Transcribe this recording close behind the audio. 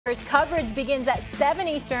Coverage begins at 7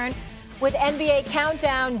 Eastern with NBA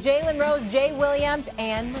Countdown, Jalen Rose, Jay Williams,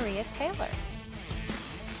 and Maria Taylor.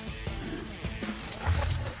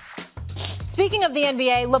 Speaking of the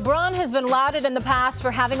NBA, LeBron has been lauded in the past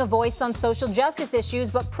for having a voice on social justice issues,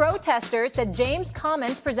 but protesters said James'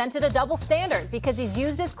 comments presented a double standard because he's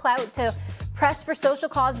used his clout to press for social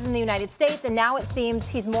causes in the United States, and now it seems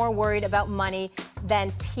he's more worried about money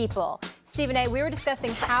than people. Stephen A., we were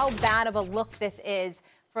discussing how bad of a look this is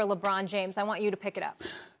for LeBron James. I want you to pick it up.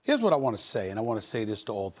 Here's what I want to say, and I want to say this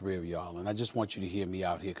to all three of y'all, and I just want you to hear me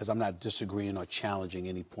out here because I'm not disagreeing or challenging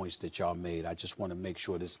any points that y'all made. I just want to make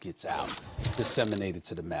sure this gets out, disseminated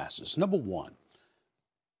to the masses. Number one,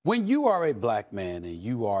 when you are a black man and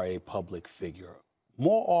you are a public figure,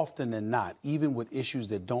 more often than not, even with issues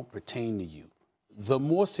that don't pertain to you, the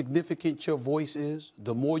more significant your voice is,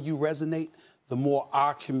 the more you resonate, the more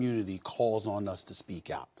our community calls on us to speak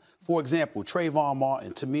out. For example, Trayvon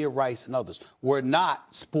Martin, Tamir Rice, and others were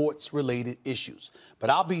not sports-related issues.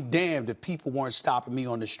 But I'll be damned if people weren't stopping me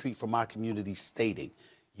on the street from my community stating,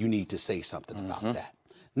 you need to say something about that.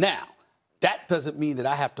 Now, that doesn't mean that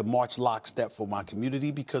I have to march lockstep for my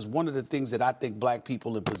community, because one of the things that I think black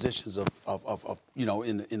people in positions of you know,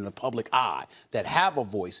 in the public eye that have a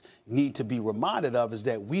voice need to be reminded of is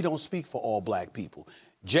that we don't speak for all black people.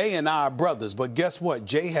 Jay and I are brothers, but guess what?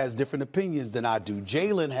 Jay has different opinions than I do.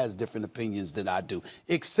 Jalen has different opinions than I do,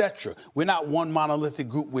 etc. We're not one monolithic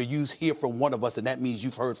group where you hear from one of us and that means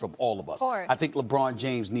you've heard from all of us. I think LeBron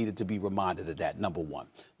James needed to be reminded of that, number one.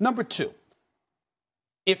 Number two,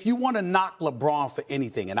 if you want to knock LeBron for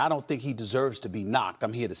anything, and I don't think he deserves to be knocked,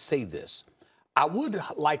 I'm here to say this. I would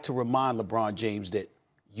like to remind LeBron James that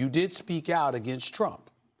you did speak out against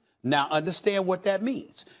Trump. Now, understand what that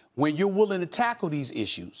means. When you're willing to tackle these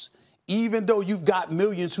issues, even though you've got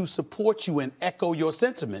millions who support you and echo your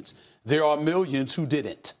sentiments, there are millions who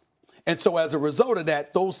didn't. And so as a result of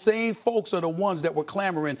that, those same folks are the ones that were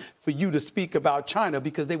clamoring for you to speak about China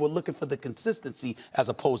because they were looking for the consistency as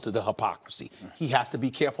opposed to the hypocrisy. He has to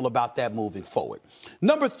be careful about that moving forward.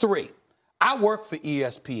 Number three, I work for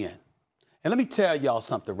ESPN. And let me tell y'all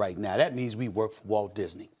something right now. That means we work for Walt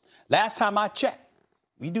Disney. Last time I checked,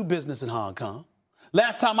 we do business in Hong Kong.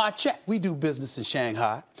 Last time I checked, we do business in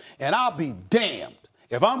Shanghai, and I'll be damned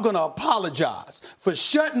if I'm going to apologize for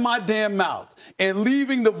shutting my damn mouth and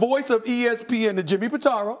leaving the voice of ESPN to Jimmy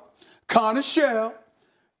Pitaro, Connor Shell,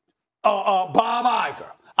 Bob Iger.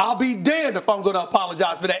 I'll be damned if I'm going to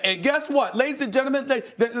apologize for that. And guess what, ladies and gentlemen,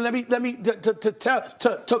 let me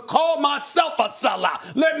call myself a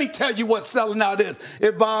sellout. Let me tell you what selling out is.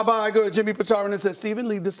 If Bob Iger or Jimmy Pitaro said, Stephen,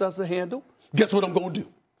 leave this to us to handle, guess what I'm going to do?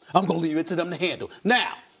 I'm going to leave it to them to handle.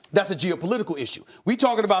 Now, that's a geopolitical issue. We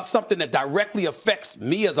talking about something that directly affects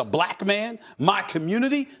me as a black man, my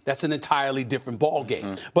community, that's an entirely different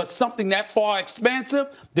ballgame. But something that far expansive,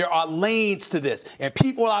 there are lanes to this. And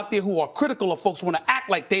people out there who are critical of folks want to act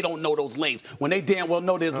like they don't know those lanes when they damn well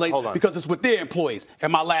know there's lanes because it's with their employees.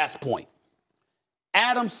 And my last point,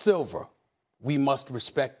 Adam Silver, we must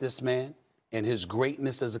respect this man and his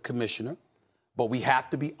greatness as a commissioner. But we have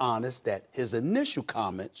to be honest that his initial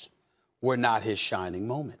comments were not his shining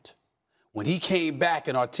moment. When he came back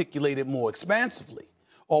and articulated more expansively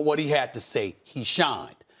on what he had to say, he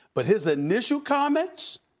shined. But his initial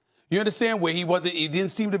comments, you understand, where he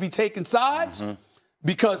didn't seem to be taking sides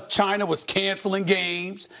because China was canceling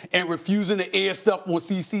games and refusing to air stuff on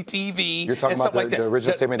CCTV. You're talking about the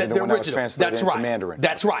original statement that no one was translated into Mandarin.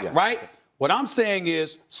 That's right, yes. Right? What I'm saying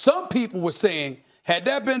is some people were saying, had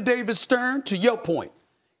that been David Stern, to your point,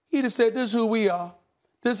 he'd have said, this is who we are.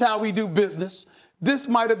 This is how we do business. This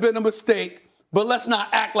might have been a mistake, but let's not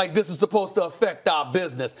act like this is supposed to affect our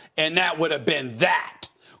business. And that would have been that.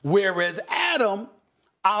 Whereas Adam,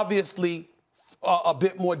 obviously, a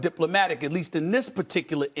bit more diplomatic, at least in this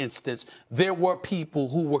particular instance, there were people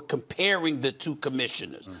who were comparing the two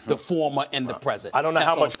commissioners, the former and the present. I don't know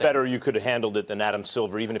how much better you could have handled it than Adam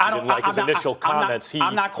Silver, even if you didn't like his initial comments.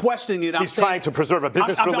 I'm not questioning it. He's trying to preserve a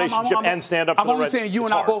business relationship and stand up for the right. I'm only saying you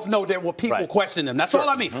and I both know there were people questioning them. That's all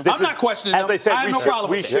I mean. I'm not questioning them. As I said, I have no problem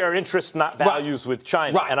with we share interests, not values with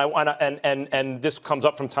China. And this comes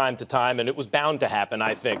up from time to time, and it was bound to happen,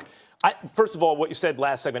 I think. First of all, what you said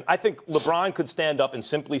last segment, I think LeBron could stand up and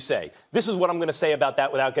simply say, this is what I'm going to say about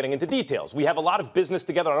that without getting into details. We have a lot of business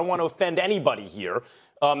together. I don't want to offend anybody here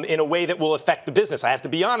in a way that will affect the business. I have to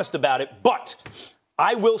be honest about it. But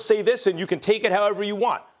I will say this, and you can take it however you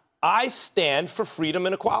want. I stand for freedom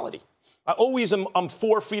and equality. I'm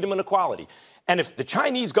for freedom and equality. And if the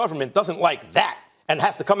Chinese government doesn't like that and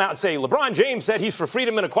has to come out and say, LeBron James said he's for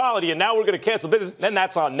freedom and equality, and now we're going to cancel business, then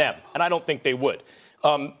that's on them. And I don't think they would.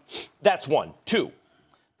 That's one. Two,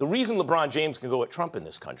 The reason LeBron James can go at Trump in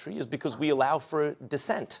this country is because we allow for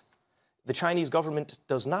dissent. The Chinese government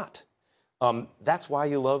does not. That's why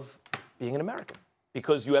you love being an American,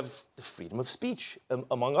 because you have the freedom of speech,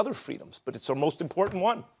 among other freedoms, but it's our most important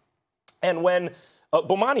one. And when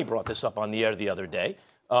Bomani brought this up on the air the other day,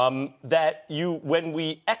 that when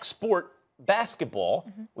we export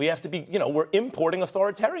basketball, we have to be, we're importing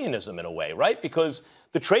authoritarianism in a way, right? Because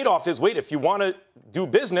the trade-off is, wait, if you want to do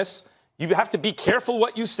business, you have to be careful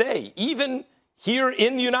what you say, even here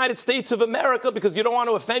in the United States of America, because you don't want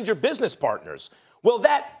to offend your business partners. Well,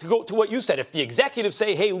 to go to what you said, if the executives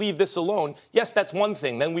say, hey, leave this alone, yes, that's one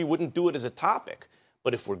thing. Then we wouldn't do it as a topic.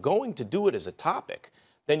 But if we're going to do it as a topic,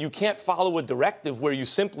 then you can't follow a directive where you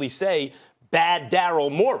simply say, bad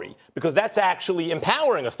Daryl Morey, because that's actually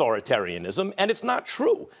empowering authoritarianism, and it's not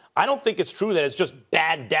true. I don't think it's true that it's just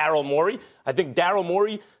bad Daryl Morey. I think Daryl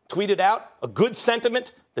Morey tweeted out a good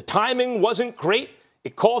sentiment. The timing wasn't great.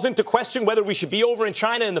 It calls into question whether we should be over in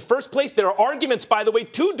China in the first place. There are arguments, by the way,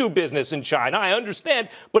 to do business in China. I understand,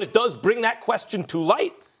 but it does bring that question to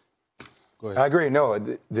light. Go ahead. I agree. No,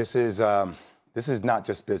 this is not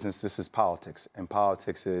just business. This is politics, and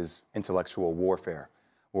politics is intellectual warfare,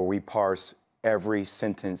 where we parse every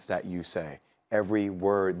sentence that you say, every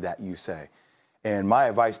word that you say. And my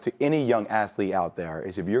advice to any young athlete out there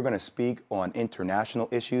is if you're going to speak on international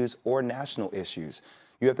issues or national issues,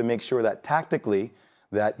 you have to make sure that tactically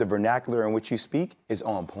that the vernacular in which you speak is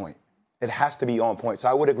on point. It has to be on point. So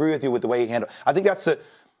I would agree with you with the way he handled. I think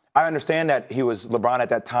I understand that LeBron at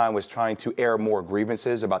that time was trying to air more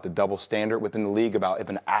grievances about the double standard within the league about if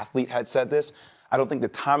an athlete had said this. I don't think the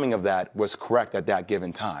timing of that was correct at that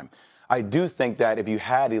given time. I do think that if you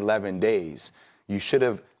had 11 days, you should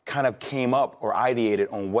have kind of came up or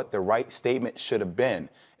ideated on what the right statement should have been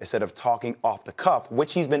instead of talking off the cuff,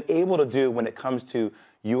 which he's been able to do when it comes to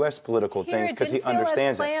U.S. political things because he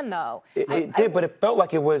understands it. It did, but it felt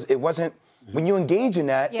like it wasn't. When you engage in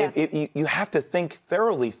that, you have to think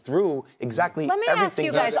thoroughly through exactly everything. Let me ask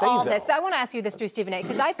you guys all this. I want to ask you this through Stephen A,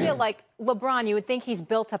 because I feel like LeBron, you would think he's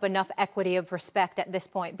built up enough equity of respect at this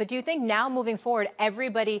point. But do you think now moving forward,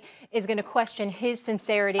 everybody is going to question his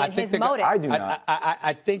sincerity and his motive? I do not.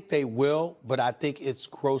 I think they will, but I think it's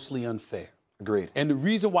grossly unfair. Agreed. And the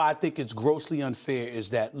reason why I think it's grossly unfair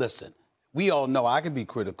is that, listen, we all know I can be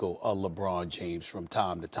critical of LeBron James from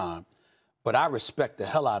time to time. But I respect the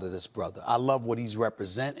hell out of this brother. I love what he's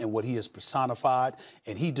represent and what he has personified,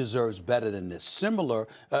 and he deserves better than this. Similar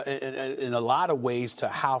in a lot of ways to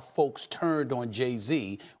how folks turned on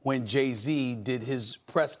Jay-Z when Jay-Z did his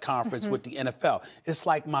press conference with the NFL. It's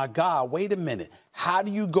like, my God, wait a minute. How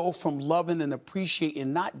do you go from loving and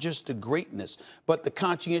appreciating not just the greatness, but the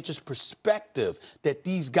conscientious perspective that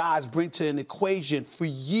these guys bring to an equation for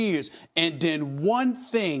years, and then one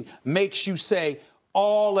thing makes you say,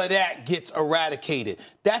 all of that gets eradicated?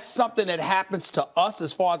 That's something that happens to us,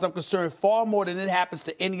 as far as I'm concerned, far more than it happens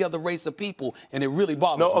to any other race of people, and it really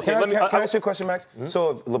bothers me. Okay, can I ask you a question, Max?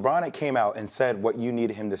 So if LeBron had came out and said what you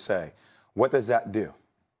needed him to say, what does that do?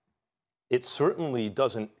 It certainly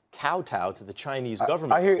doesn't kowtow to the Chinese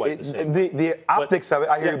government. I hear the optics of it.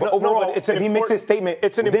 I hear you, but overall, if he makes his statement,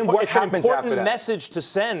 then what happens after that? It's an important message to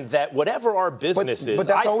send that whatever our business is,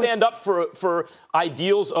 I stand up for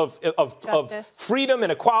ideals of freedom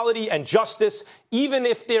and equality and justice. Even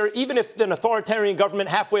if an authoritarian government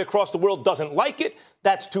halfway across the world doesn't like it,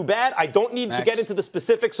 that's too bad. I don't need to get into the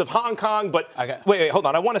specifics of Hong Kong, but wait, hold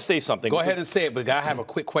on. I want to say something. Go ahead and say it, but I have a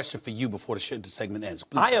quick question for you before the segment ends.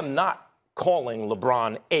 Please. I am not calling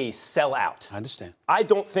LeBron a sellout. I understand. I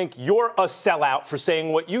don't think you're a sellout for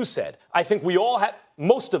saying what you said. I think we all have,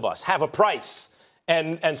 most of us have a price,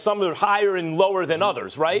 and some are higher and lower than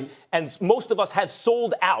others, right? And most of us have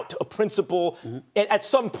sold out a principle at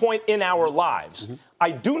some point in our lives. I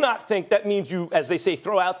do not think that means you, as they say,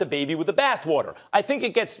 throw out the baby with the bathwater. I think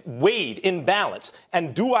it gets weighed in balance.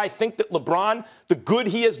 And do I think that LeBron, the good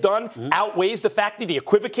he has done, outweighs the fact that he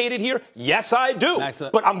equivocated here? Yes, I do.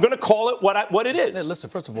 But I'm going to call it what it is. Hey, listen,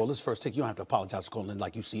 first of all, this first take, you don't have to apologize for calling it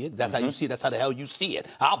like you see it. That's how you see it. That's how the hell you see it.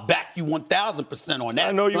 I'll back you 1,000% on that.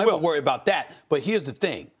 I know you will. Don't worry about that. But here's the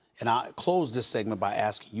thing, and I'll close this segment by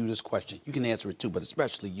asking you this question. You can answer it too, but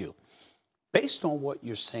especially you. Based on what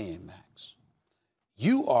you're saying, Max,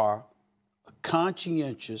 you are a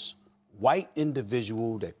conscientious white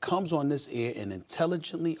individual that comes on this air and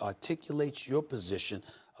intelligently articulates your position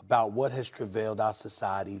about what has travailed our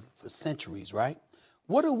society for centuries, right?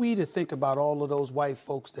 What are we to think about all of those white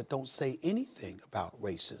folks that don't say anything about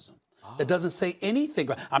racism? that doesn't say anything.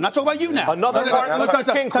 I'm not talking about you now. Another Martin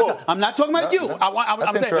Luther King quote. I'm not talking about you.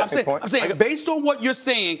 I'm saying based on what you're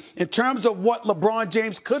saying in terms of what LeBron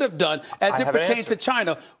James could have done as it pertains to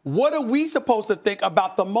China, what are we supposed to think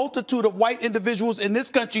about the multitude of white individuals in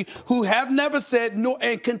this country who have never said no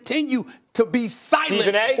and continue to be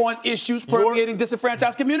silent on issues permeating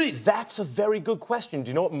disenfranchised communities? That's a very good question. Do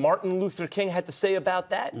you know what Martin Luther King had to say about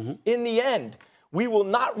that? In the end, we will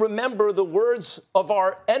not remember the words of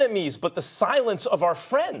our enemies, but the silence of our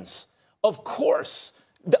friends. Of course.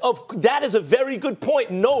 That is a very good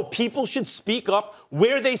point. No, people should speak up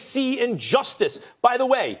where they see injustice. By the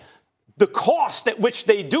way, the cost at which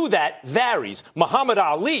they do that varies. Muhammad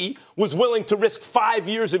Ali was willing to risk 5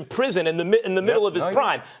 years in prison in the middle of his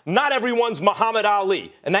prime. Not everyone's Muhammad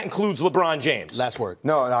Ali, and that includes LeBron James. Last word.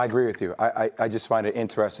 No, I agree with you. I just find it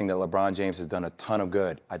interesting that LeBron James has done a ton of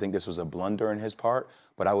good. I think this was a blunder in his part,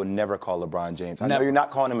 but I would never call LeBron James. I know you're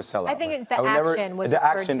not calling him a sellout. I think it's the action was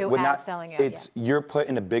referred to as selling out. You're put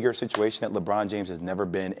in a bigger situation that LeBron James has never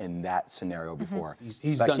been in that scenario before.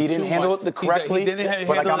 He's like, done he didn't handle it correctly. He didn't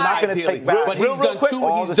handle I'm not going to take back. But he's done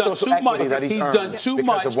too much. He's done too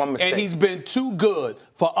much, and he's been too good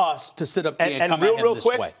for us to sit up there and come at him this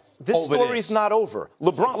way. This story's not over.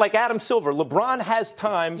 LeBron, like Adam Silver, LeBron has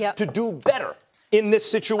time to do better in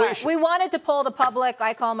this situation. Right. We wanted to poll the public,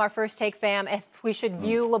 I call them our First Take fam, if we should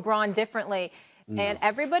view LeBron differently. And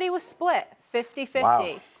everybody was split, 50-50.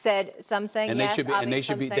 Wow. Said some saying and yes,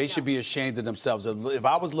 they should be ashamed of themselves. If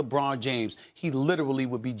I was LeBron James, he literally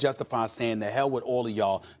would be justified saying, "The hell with all of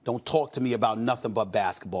y'all. Don't talk to me about nothing but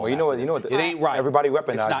basketball." Well, you know what? It ain't right. Everybody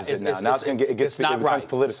weaponizes it now. Now it becomes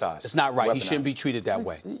politicized. It's not right. He shouldn't be treated that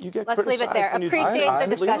way. Let's leave it there. Appreciate the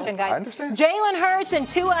discussion, guys. I understand. Jalen Hurts and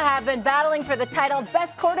Tua have been battling for the title of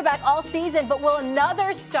best quarterback all season, but will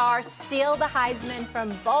another star steal the Heisman from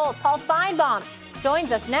both? Paul Feinbaum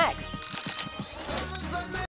joins us next.